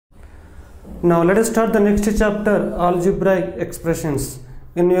Now let us start the next chapter, algebraic expressions.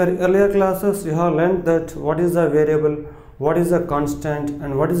 In your earlier classes, you have learned that what is a variable, what is a constant,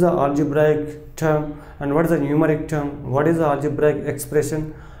 and what is the algebraic term, and what is the numeric term, what is the algebraic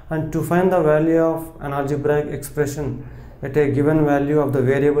expression, and to find the value of an algebraic expression at a given value of the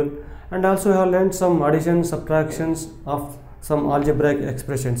variable, and also you have learned some addition, subtractions of some algebraic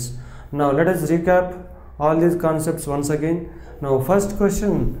expressions. Now let us recap all these concepts once again. Now first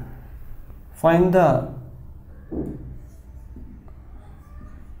question, find the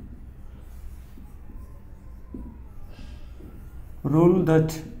rule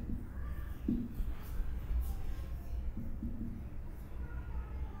that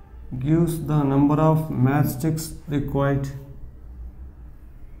gives the number of matchsticks required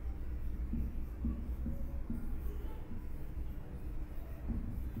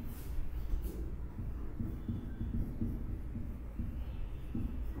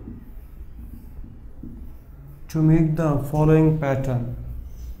to make the following pattern.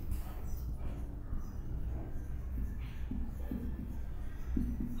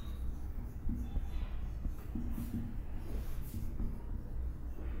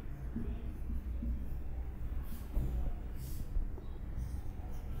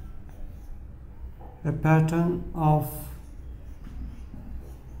 A pattern of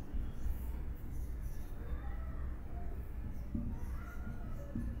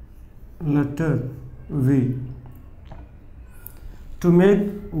letter V. To make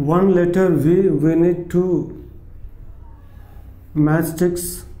one letter V, we need two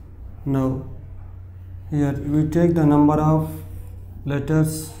matchsticks. Now here we take the number of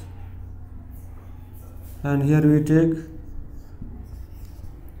letters and here we take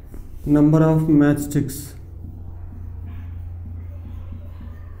number of matchsticks.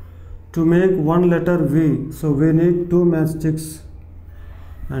 To make one letter V, so we need two matchsticks,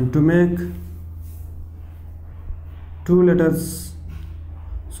 and to make two letters,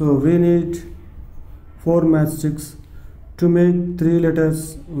 so we need four matchsticks. To make three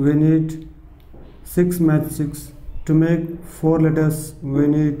letters, we need six matchsticks. To make four letters, we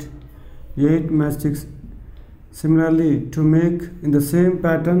need eight matchsticks. Similarly, to make in the same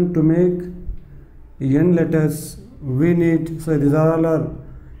pattern, to make n letters, we need, so these are all our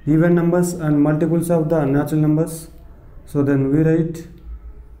even numbers and multiples of the natural numbers. So then we write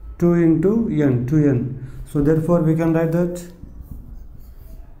 2 into n, 2n. So therefore we can write that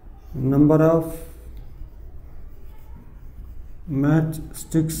number of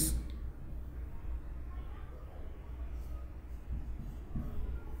matchsticks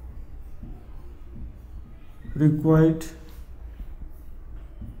required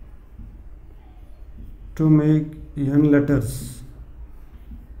to make n letters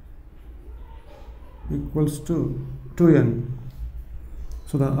equals to 2n.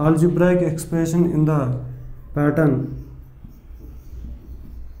 So the algebraic expression in the pattern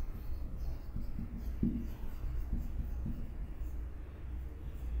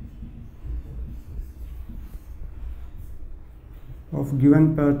of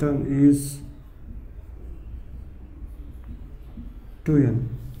given pattern is 2n.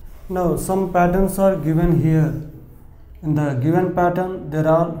 Now some patterns are given here. In the given pattern there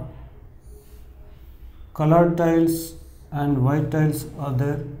are colored tiles and white tiles are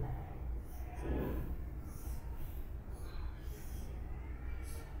there.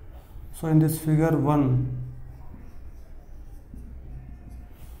 So in this figure 1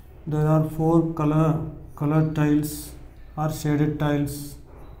 there are four colored tiles or shaded tiles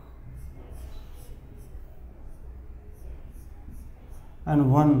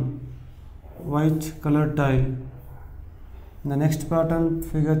and one white colored tile. In the next pattern,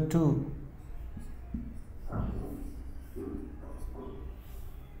 figure 2,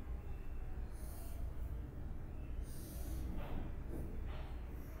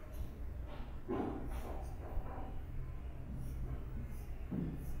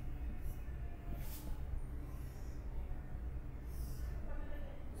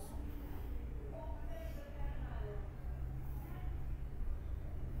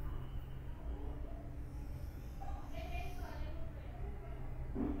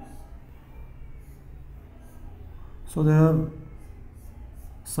 so there are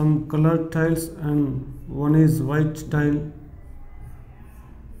some colored tiles and one is white tile.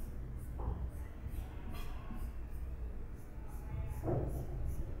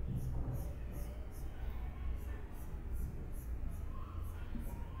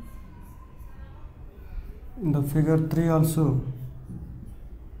 In the figure 3 also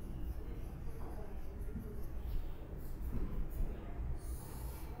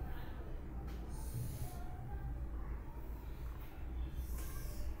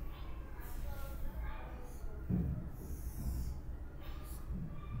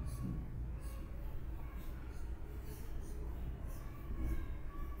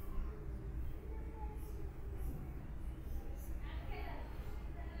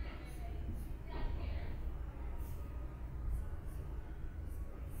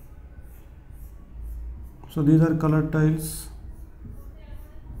So these are colored tiles.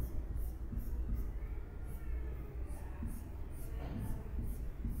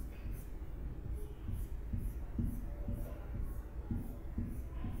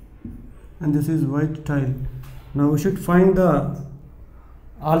 And this is white tile. Now we should find the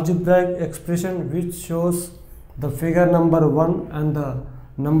algebraic expression which shows the figure number 1 and the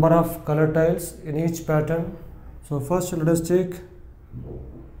number of color tiles in each pattern. So first let us take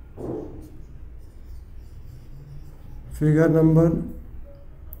figure number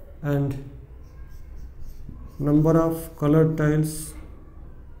and number of colored tiles.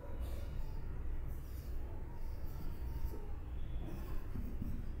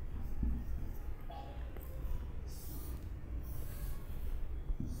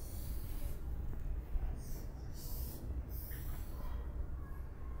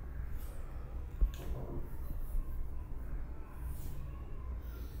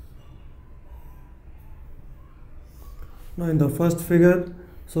 Now in the first figure,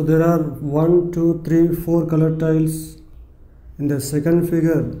 so there are 1, 2, 3, 4 color tiles. In the second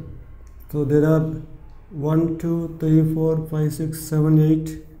figure, so there are 1, 2, 3, 4, 5, 6,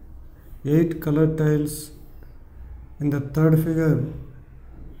 7, 8 color tiles. In the third figure,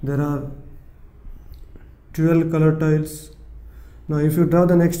 there are 12 color tiles. Now if you draw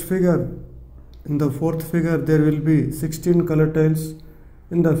the next figure, in the fourth figure there will be 16 color tiles.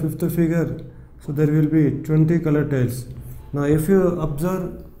 In the fifth figure, so there will be 20 color tiles. Now if you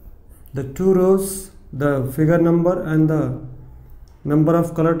observe the two rows, the figure number and the number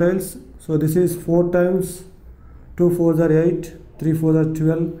of color tiles, so this is 4 times 2 4s are 8, 3 4s are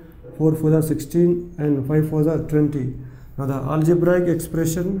 12, 4 4s are 16 and 5 4s are 20. Now the algebraic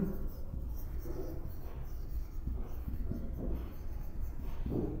expression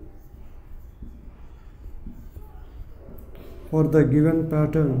for the given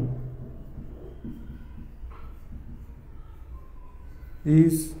pattern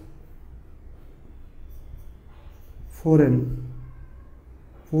is 4n,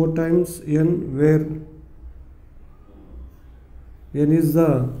 4 times n, where n is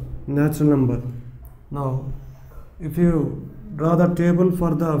the natural number. Now if you draw the table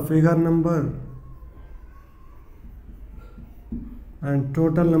for the figure number and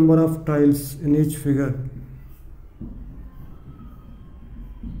total number of tiles in each figure,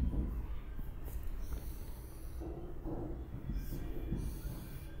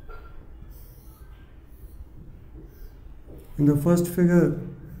 in the first figure,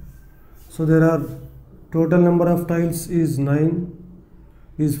 so there are total number of tiles is 9,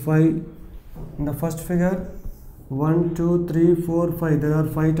 is 5. In the first figure, 1, 2, 3, 4, 5, there are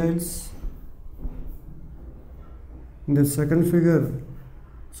 5 tiles. In the second figure,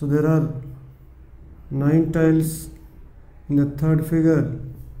 so there are 9 tiles. In the third figure,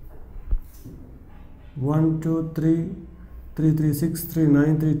 1, 2, 3, 3, 3, 6, 3,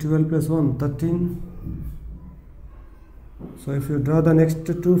 9, 3, 12 plus 1, 13. So if you draw the next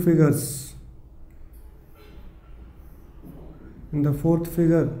two figures, in the fourth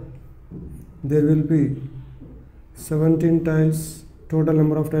figure there will be 17 tiles, total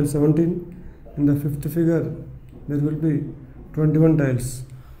number of tiles 17. In the fifth figure there will be 21 tiles.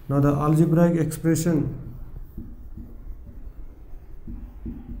 Now the algebraic expression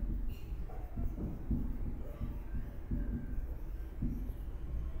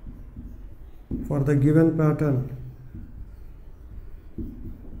for the given pattern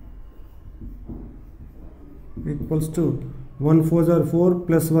equals to 1 4s are 4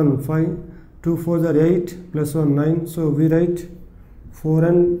 plus 1 5, 2 4s are 8 plus 1 9. So we write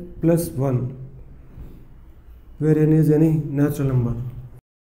 4n plus 1, where n is any natural number.